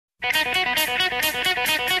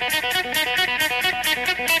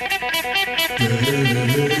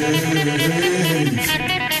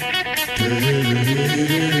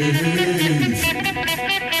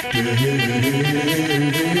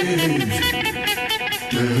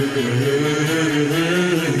Elswick!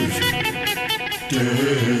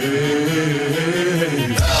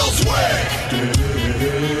 Elswick!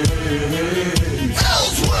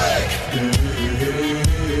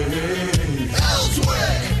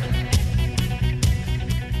 Elswick!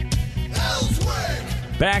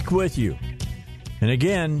 Elswick! Back with you. And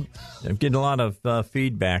again, I'm getting a lot of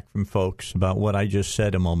feedback from folks about what I just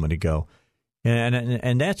said a moment ago.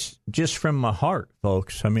 And that's just from my heart,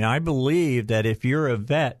 folks. I mean, I believe that if you're a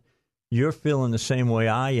vet, you're feeling the same way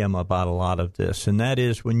I am about a lot of this. And that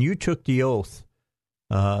is when you took the oath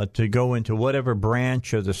to go into whatever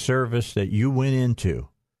branch of the service that you went into,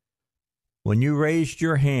 when you raised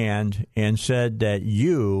your hand and said that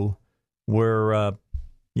you were,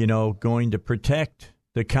 going to protect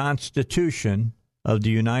the Constitution of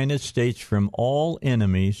the United States from all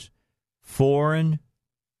enemies, foreign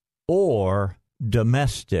or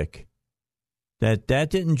domestic, that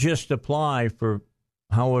didn't just apply for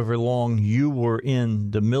however long you were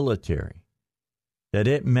in the military, that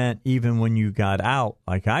it meant even when you got out,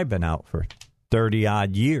 like I've been out for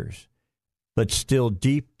 30-odd years, but still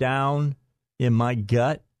deep down in my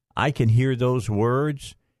gut, I can hear those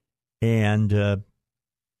words, and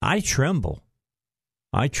I tremble.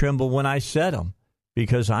 I tremble when I said them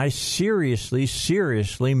because I seriously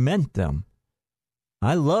meant them.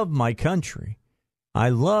 I love my country. I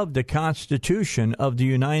love the Constitution of the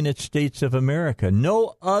United States of America.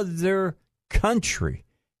 No other country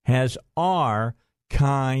has our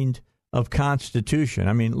kind of Constitution.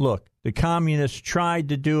 I mean, look, the communists tried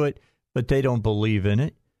to do it, but they don't believe in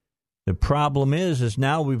it. The problem is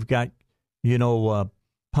now we've got,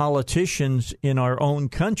 politicians in our own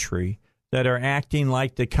country that are acting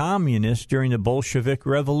like the communists during the Bolshevik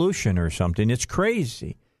Revolution or something. It's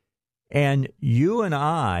crazy. And you and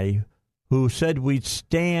I, who said we'd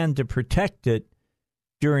stand to protect it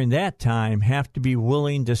during that time, have to be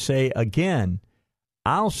willing to say again,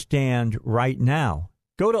 I'll stand right now.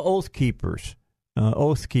 Go to Oath Keepers. I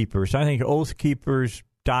think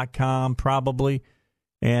oathkeepers.com probably,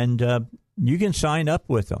 and you can sign up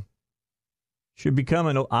with them. Should become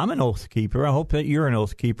I'm an Oath Keeper. I hope that you're an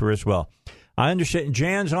Oath Keeper as well. I understand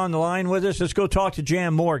Jan's on the line with us. Let's go talk to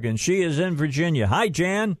Jan Morgan. She is in Virginia. Hi,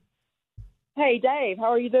 Jan. Hey, Dave.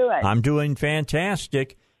 How are you doing? I'm doing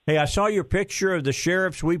fantastic. Hey, I saw your picture of the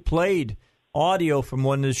sheriffs. We played audio from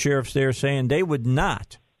one of the sheriffs there saying they would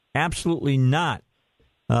not, absolutely not,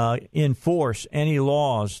 enforce any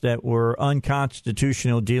laws that were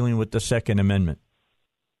unconstitutional dealing with the Second Amendment.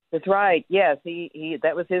 That's right. Yes, he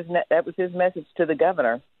that was his message to the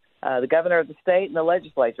governor of the state and the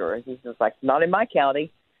legislature. He's just like, not in my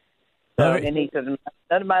county. And he said,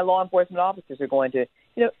 none of my law enforcement officers are going to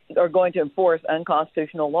enforce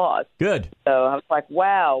unconstitutional laws. Good. So I was like,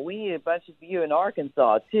 wow, we need a bunch of you in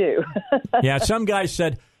Arkansas too. Yeah, some guy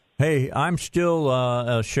said, hey, I'm still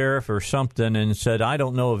a sheriff or something, and said, I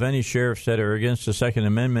don't know of any sheriffs that are against the Second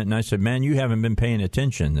Amendment. And I said, man, you haven't been paying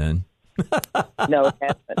attention then. No, it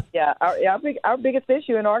hasn't. Yeah, our biggest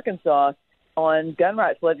issue in Arkansas on gun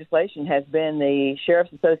rights legislation has been the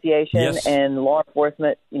Sheriff's Association and law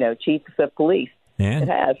enforcement, chiefs of police. And it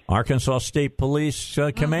has. Arkansas State Police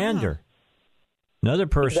commander, another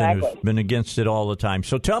person who's been against it all the time.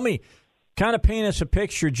 So tell me, kind of paint us a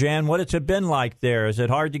picture, Jan. What it's been like there? Is it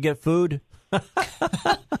hard to get food? I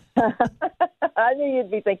knew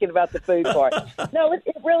you'd be thinking about the food part. No, it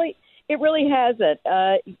really hasn't.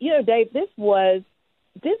 Dave, this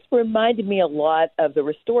reminded me a lot of the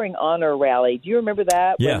Restoring Honor rally. Do you remember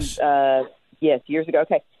that? Yes. Yes, years ago.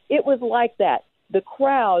 Okay. It was like that. The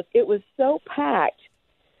crowd, it was so packed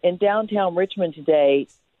in downtown Richmond today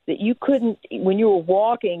that you couldn't, when you were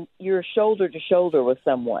walking, you're shoulder to shoulder with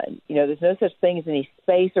someone. There's no such thing as any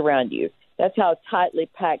space around you. That's how tightly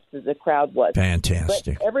packed the crowd was.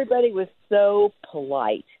 Fantastic. But everybody was so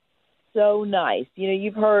polite, so nice.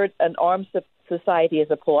 You've heard an armed society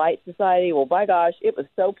is a polite society. Well, by gosh, it was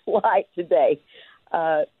so polite today.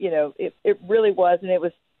 It really was, and it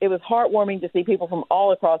was heartwarming to see people from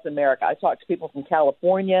all across America. I talked to people from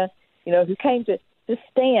California, who came to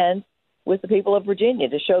stand with the people of Virginia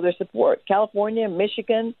to show their support. California,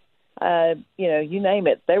 Michigan, you name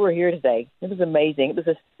it. They were here today. It was amazing. It was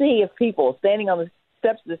a sea of people standing on the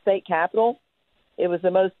steps of the state capitol. It was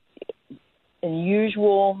the most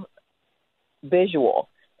unusual visual.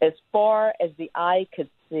 As far as the eye could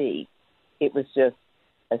see, it was just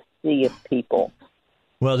a sea of people.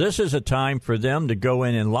 Well, this is a time for them to go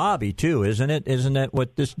in and lobby, too, isn't it? Isn't that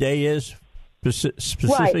what this day is specifically?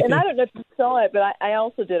 Right, and I don't know if you saw it, but I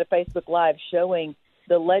also did a Facebook Live showing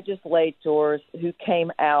the legislators who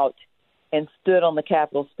came out and stood on the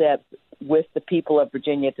Capitol steps with the people of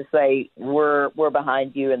Virginia to say we're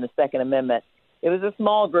behind you in the Second Amendment. It was a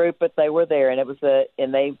small group, but they were there, and it was a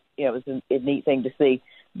neat thing to see.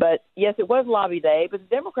 But yes, it was Lobby Day, but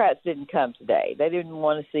the Democrats didn't come today. They didn't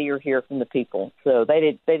want to see or hear from the people, so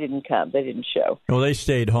they didn't come. They didn't show. Well, they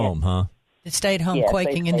stayed home, huh? They stayed home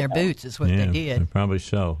quaking in their boots is what they did. Probably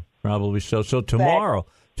so. So tomorrow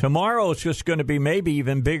it's just going to be maybe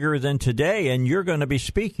even bigger than today, and you're going to be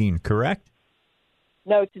speaking, correct?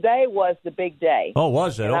 No, today was the big day. Oh,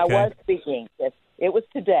 was it? And okay. I was speaking. It was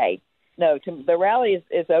today. No, the rally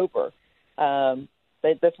is over.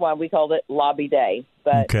 That's why we called it Lobby Day.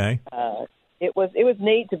 But okay. It was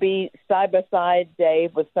neat to be side by side,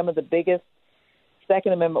 Dave, with some of the biggest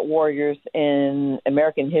Second Amendment warriors in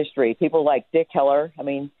American history. People like Dick Heller. I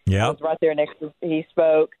mean, I was right there next to. He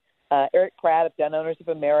spoke. Eric Pratt of Gun Owners of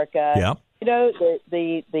America. Yeah. You know,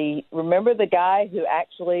 the remember the guy who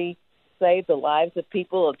actually saved the lives of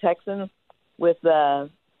people of Texans with his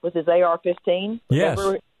AR-15. Yes.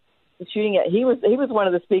 Remember shooting it. He was one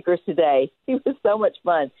of the speakers today. He was so much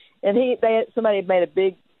fun, and somebody had made a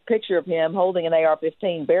big picture of him holding an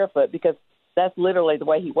AR-15 barefoot because that's literally the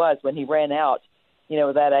way he was when he ran out. You know,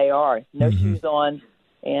 with that AR, no shoes on,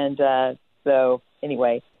 and so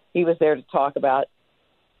anyway, he was there to talk about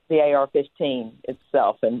the AR-15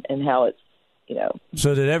 itself and how it's, you know.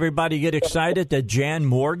 So did everybody get excited that Jan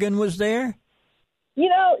Morgan was there? You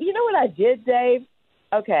know what I did, Dave?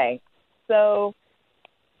 Okay, so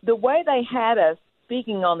the way they had us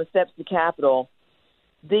speaking on the steps of the Capitol,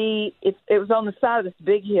 it was on the side of this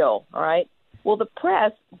big hill, all right? Well, the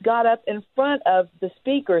press got up in front of the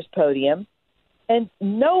speaker's podium, and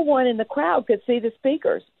no one in the crowd could see the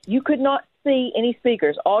speakers. You could not see any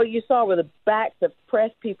speakers. All you saw were the backs of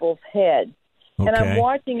press people's heads. Okay. And I'm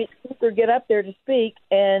watching a speaker get up there to speak,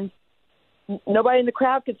 and nobody in the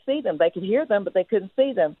crowd could see them. They could hear them, but they couldn't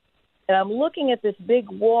see them. And I'm looking at this big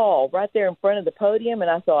wall right there in front of the podium, and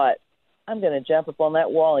I thought, I'm going to jump up on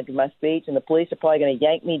that wall and give my speech, and the police are probably going to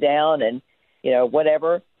yank me down and, you know,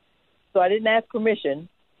 whatever. So I didn't ask permission.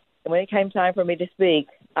 And when it came time for me to speak,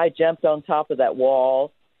 I jumped on top of that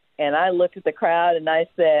wall, and I looked at the crowd, and I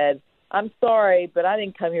said, I'm sorry, but I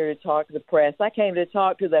didn't come here to talk to the press. I came to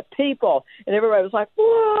talk to the people. And everybody was like,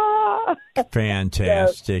 whoa.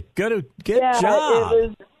 Fantastic. So, good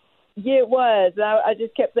job. It was. I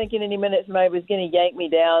just kept thinking any minute somebody was going to yank me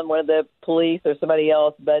down, one of the police or somebody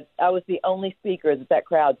else. But I was the only speaker that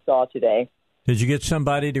crowd saw today. Did you get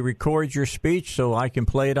somebody to record your speech so I can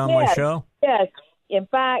play it on my show? Yes. In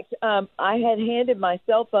fact, I had handed my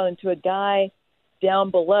cell phone to a guy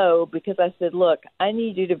down below because I said, look, I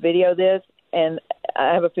need you to video this, and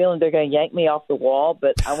I have a feeling they're going to yank me off the wall,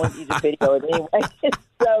 but I want you to video it anyway.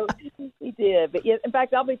 So he did. But in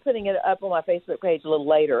fact, I'll be putting it up on my Facebook page a little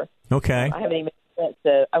later. Okay. I haven't even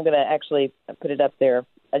I'm going to actually put it up there.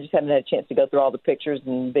 I just haven't had a chance to go through all the pictures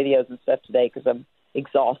and videos and stuff today because I'm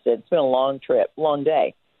exhausted. It's been a long trip, long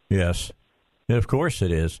day. Yes. Of course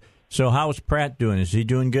it is. So how's Pratt doing? Is he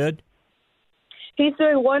doing good? He's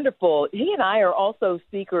doing wonderful. He and I are also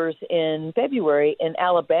speakers in February in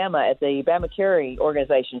Alabama at the Bama Carry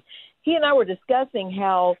organization. He and I were discussing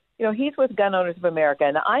how, you know, he's with Gun Owners of America,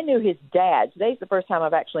 and I knew his dad. Today's the first time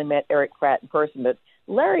I've actually met Eric Pratt in person, but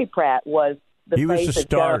Larry Pratt was the face of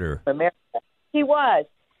Gun Owners of America. He was.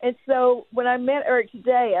 And so when I met Eric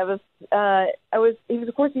today, of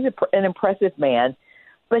course, he's an impressive man,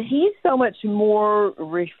 but he's so much more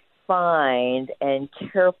refined and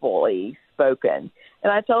carefully spoken.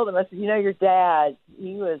 And I told him, I said, you know, your dad,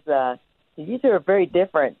 you two are very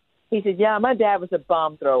different. He said, yeah, my dad was a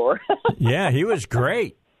bomb thrower. Yeah, he was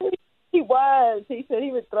great. He was. He said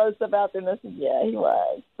he would throw stuff out there, and I said, yeah, he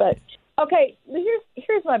was. But, okay,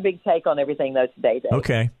 here's my big take on everything, though, today, Dave.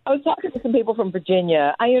 Okay. I was talking to some people from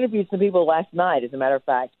Virginia. I interviewed some people last night, as a matter of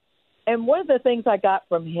fact. And one of the things I got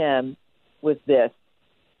from him was this.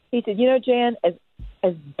 He said, you know, Jan,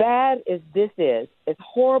 as bad as this is, as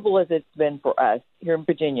horrible as it's been for us here in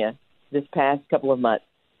Virginia this past couple of months,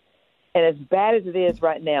 and as bad as it is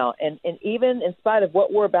right now, and even in spite of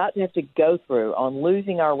what we're about to have to go through on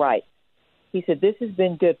losing our rights, he said, this has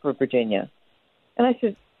been good for Virginia. And I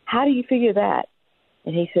said, how do you figure that?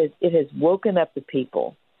 And he said, it has woken up the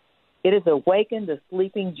people. It has awakened a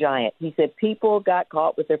sleeping giant. He said, people got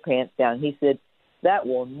caught with their pants down. He said, that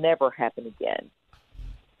will never happen again.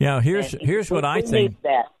 Now, here's what I think.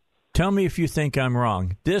 Tell me if you think I'm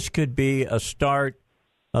wrong. This could be a start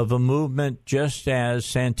of a movement just as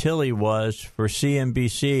Santilli was for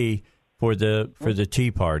CNBC for the Tea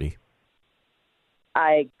Party.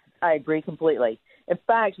 I agree completely. In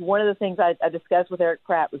fact, one of the things I discussed with Eric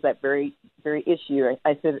Pratt was that very, very issue.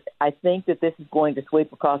 I said, I think that this is going to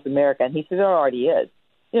sweep across America. And he said, it already is.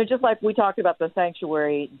 Just like we talked about the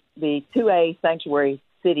 2A sanctuary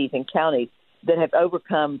cities and counties that have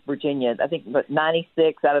overcome Virginia. I think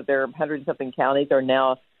 96 out of their 100-something counties are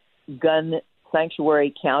now gun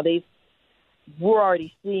sanctuary counties. We're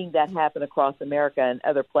already seeing that happen across America and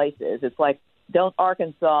other places. It's like, don't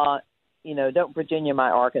Virginia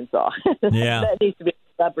my Arkansas. Yeah. That needs to be a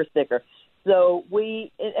bumper sticker. So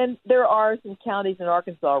and there are some counties in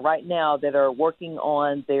Arkansas right now that are working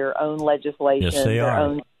on their own legislation, yes, they their are.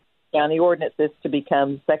 own county ordinances to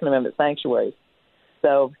become Second Amendment sanctuaries.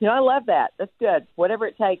 So, I love that. That's good, whatever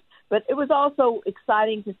it takes. But it was also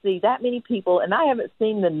exciting to see that many people, and I haven't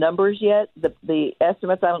seen the numbers yet, the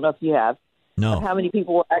estimates. I don't know if you have. No. Of how many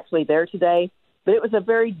people were actually there today. But it was a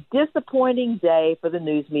very disappointing day for the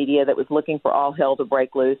news media that was looking for all hell to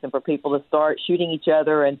break loose and for people to start shooting each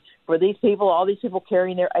other, and for all these people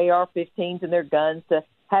carrying their AR-15s and their guns to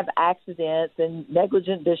have accidents and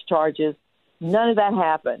negligent discharges. None of that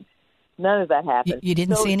happened. You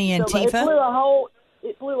didn't see any Antifa?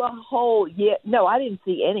 It blew a hole. Yeah, no, I didn't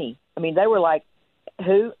see any. I mean, they were like,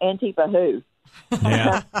 who? Antifa who?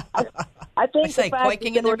 Yeah. I think the fact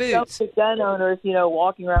quaking that in their there were boots. so many gun owners,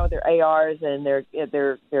 walking around with their ARs and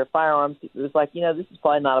their firearms, it was like, this is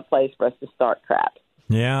probably not a place for us to start crap.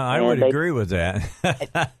 Yeah, I would agree with that.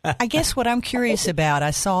 I guess what I'm curious about,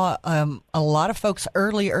 I saw a lot of folks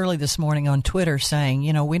early this morning on Twitter saying,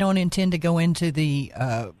 we don't intend to go into the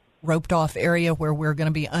roped off area where we're going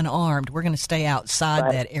to be unarmed. We're going to stay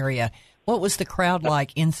outside that area. What was the crowd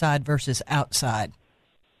like inside versus outside?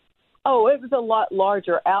 Oh, it was a lot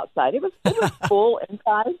larger outside. It was full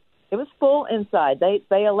inside. It was full inside.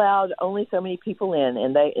 They allowed only so many people in,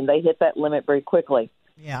 and they hit that limit very quickly.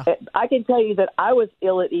 Yeah. I can tell you that I was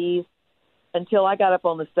ill at ease until I got up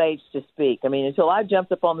on the stage to speak. I mean, until I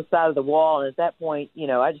jumped up on the side of the wall, and at that point,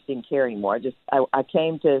 I just didn't care anymore. I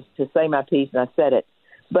came to say my piece, and I said it.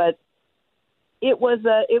 But it was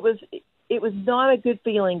not a good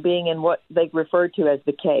feeling being in what they referred to as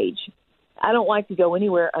the cage. I don't like to go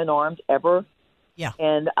anywhere unarmed ever. Yeah.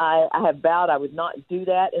 And I have vowed I would not do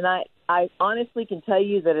that. And I honestly can tell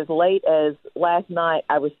you that as late as last night,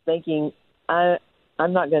 I was thinking, I'm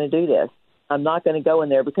not going to do this. I'm not going to go in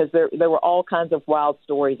there because there were all kinds of wild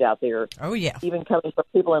stories out there. Oh, yeah. Even coming from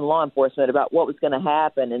people in law enforcement about what was going to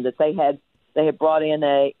happen, and that they had brought in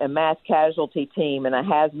a mass casualty team and a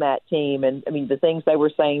hazmat team. And, I mean, the things they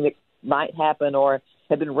were saying that might happen or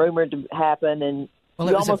have been rumored to happen. And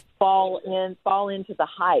you almost fall into the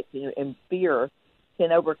hype, and fear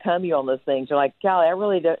can overcome you on those things. You're like, golly,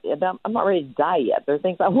 I'm not ready to die yet. There are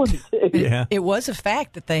things I want to do. Yeah. It was a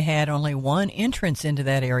fact that they had only one entrance into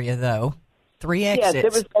that area, though. 3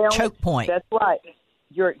 exits, choke point. That's right.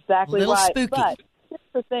 You're exactly Little right. spooky. But here's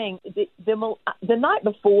the thing. The night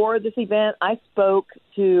before this event, I spoke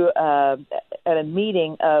at a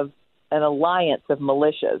meeting of an alliance of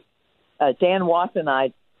militias. Dan Watson and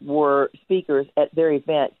I were speakers at their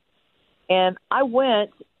event. And I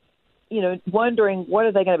went, wondering what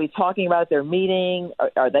are they going to be talking about at their meeting?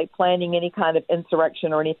 Are they planning any kind of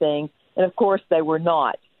insurrection or anything? And, of course, they were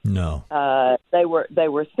not. No. They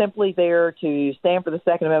were simply there to stand for the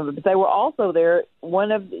Second Amendment, but they were also there. One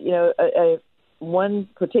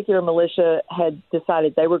particular militia had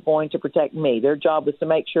decided they were going to protect me. Their job was to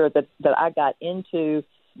make sure that I got into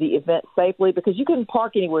the event safely, because you couldn't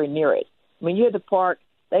park anywhere near it. I mean, you had to park.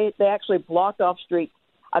 They actually blocked off streets.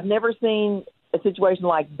 I've never seen a situation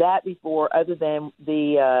like that before, other than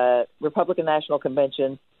the Republican National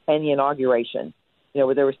Convention and the inauguration.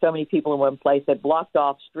 Where there were so many people in one place that blocked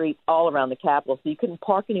off streets all around the Capitol, so you couldn't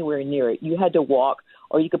park anywhere near it. You had to walk,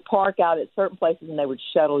 or you could park out at certain places, and they would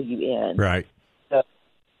shuttle you in. Right. So,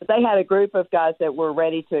 but they had a group of guys that were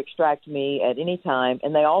ready to extract me at any time,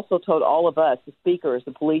 and they also told all of us, the speakers,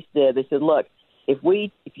 the police did, they said, look, if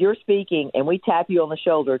you're speaking and we tap you on the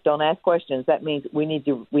shoulder, don't ask questions. That means we need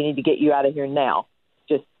to get you out of here now.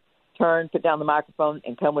 Just turn, put down the microphone,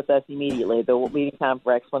 and come with us immediately. There won't be any time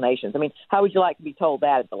for explanations. I mean, how would you like to be told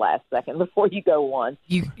that at the last second before you go on?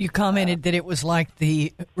 You commented that it was like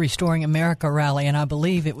the Restoring America rally, and I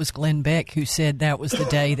believe it was Glenn Beck who said that was the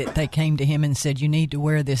day that they came to him and said, you need to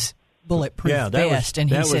wear this bulletproof vest. And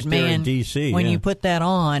he said, man, DC, when you put that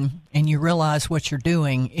on and you realize what you're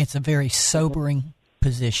doing, it's a very sobering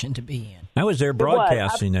position to be in. I was there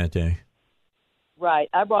broadcasting that day. Right.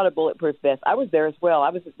 I brought a bulletproof vest. I was there as well. I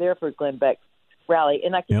was there for Glenn Beck's rally.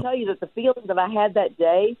 And I can tell you that the feeling that I had that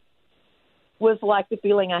day was like the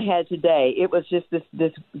feeling I had today. It was just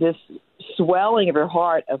this swelling of your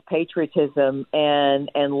heart of patriotism and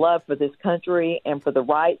love for this country and for the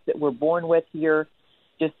rights that we're born with here,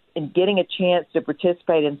 just in getting a chance to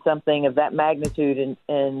participate in something of that magnitude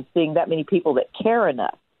and seeing that many people that care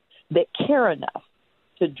enough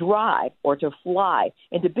to drive or to fly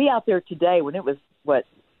and to be out there today when it was,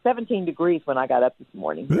 17 degrees when I got up this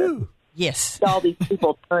morning. Woo. Yes. All these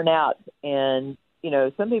people turn out, and,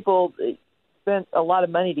 some people spent a lot of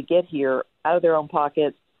money to get here out of their own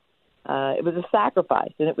pockets. It was a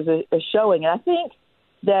sacrifice, and it was a showing. And I think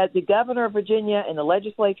that the governor of Virginia and the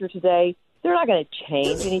legislature today, they're not going to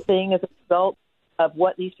change anything as a result of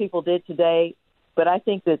what these people did today. But I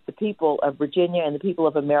think that the people of Virginia and the people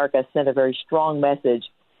of America sent a very strong message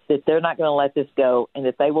that they're not going to let this go and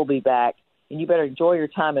that they will be back. And you better enjoy your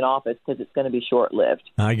time in office because it's going to be short-lived.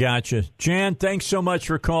 I got you. Jan, thanks so much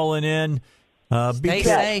for calling in. Stay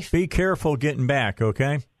safe. Be careful getting back,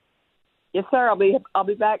 okay? Yes, sir. I'll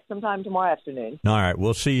be back sometime tomorrow afternoon. All right.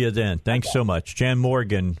 We'll see you then. Thanks so much. Jan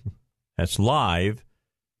Morgan, that's live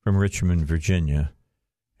from Richmond, Virginia.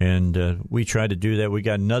 And we try to do that. We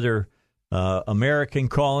got another American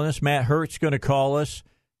calling us. Matt Hurt's going to call us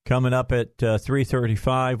coming up at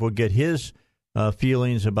 3:35. We'll get his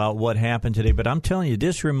feelings about what happened today. But I'm telling you,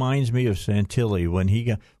 this reminds me of Santilli when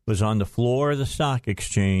he was on the floor of the stock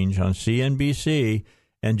exchange on CNBC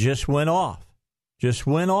and just went off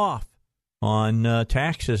on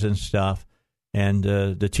taxes and stuff. And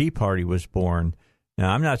the Tea Party was born.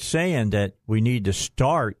 Now, I'm not saying that we need to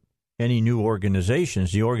start any new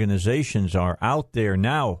organizations. The organizations are out there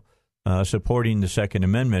now supporting the Second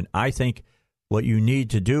Amendment. I think what you need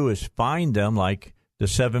to do is find them, like the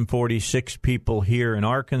 746 people here in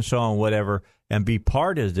Arkansas and whatever, and be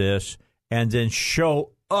part of this, and then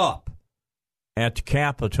show up at the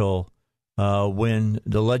Capitol when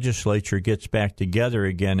the legislature gets back together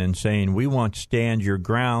again and saying, we want stand your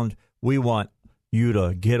ground. We want you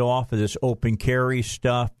to get off of this open carry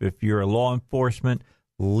stuff. If you're a law enforcement,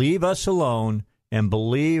 leave us alone and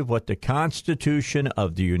believe what the Constitution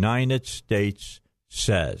of the United States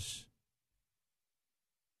says.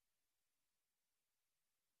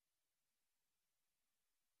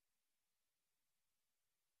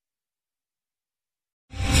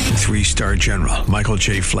 Three-star General Michael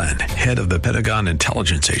J. Flynn, head of the Pentagon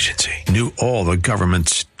Intelligence Agency, knew all the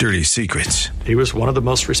government's dirty secrets. He was one of the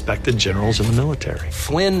most respected generals in the military.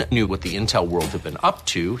 Flynn knew what the intel world had been up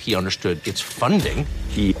to. He understood its funding.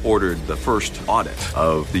 He ordered the first audit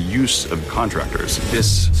of the use of contractors.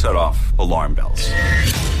 This set off alarm bells.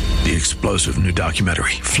 The explosive new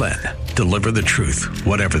documentary, Flynn, Deliver the Truth,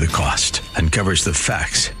 Whatever the Cost, uncovers the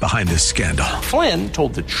facts behind this scandal. Flynn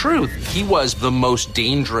told the truth. He was the most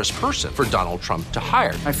dangerous person for Donald Trump to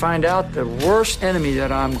hire. I find out the worst enemy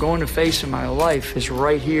that I'm going to face in my life is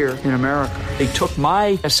right here in America. They took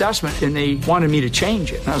my assessment and they wanted me to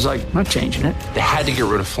change it. And I was like, I'm not changing it. They had to get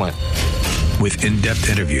rid of Flynn. With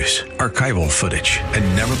in-depth interviews, archival footage,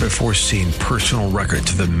 and never-before-seen personal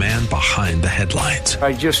records of the man behind the headlines.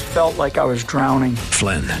 I just felt like I was drowning.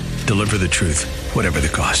 Flynn, Deliver the Truth, Whatever the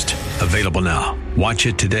Cost. Available now. Watch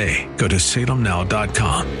it today. Go to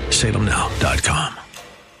salemnow.com. salemnow.com.